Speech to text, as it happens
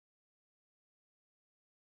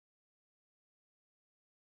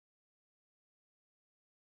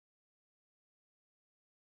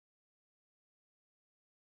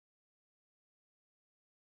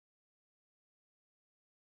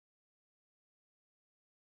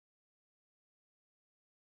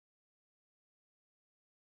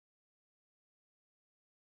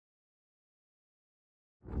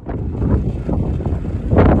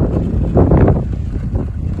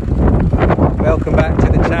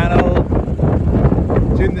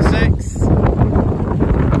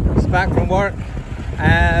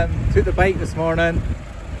the bike this morning.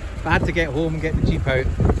 I had to get home and get the Jeep out.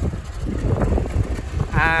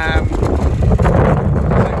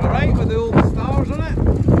 Alright with the old stars on it.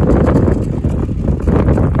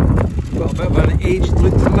 Got a bit of an aged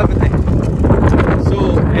look to live in. So,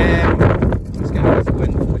 let's get this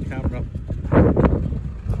wind for the camera.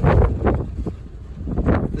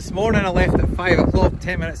 This morning I left at 5 o'clock,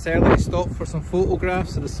 10 minutes early, stopped for some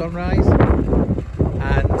photographs of the sunrise.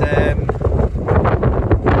 And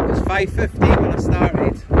it was 5:15 when I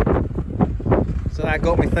started. So that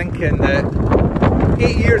got me thinking that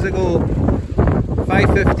 8 years ago,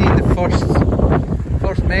 5:15, the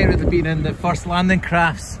first men would have been in the first landing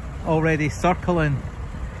crafts already circling,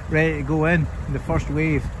 ready to go in the first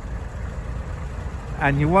wave.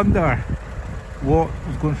 And you wonder what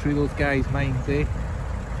was going through those guys' minds, eh?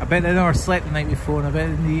 I bet they never slept the night before, and I bet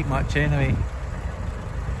they didn't eat much anyway.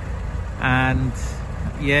 And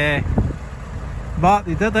yeah, but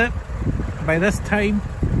they did it. By this time,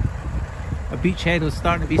 a beachhead was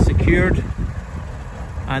starting to be secured,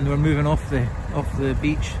 and we're moving off the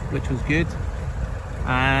beach, which was good.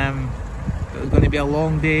 It was going to be a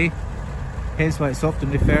long day, hence why it's often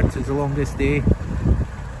referred to as the longest day,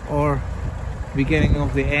 or beginning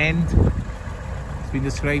of the end. It's been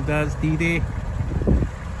described as D-Day.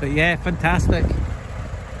 But yeah, fantastic.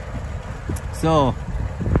 So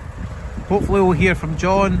hopefully we'll hear from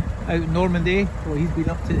John out in Normandy, what he's been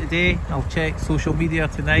up to today. I'll check social media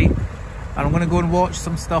tonight, and I'm going to go and watch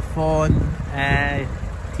some stuff on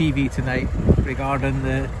TV tonight regarding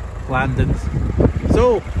the landings.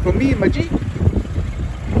 So from me and my Jeep,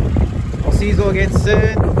 I'll see you all again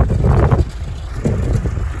soon.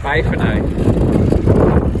 Bye for now.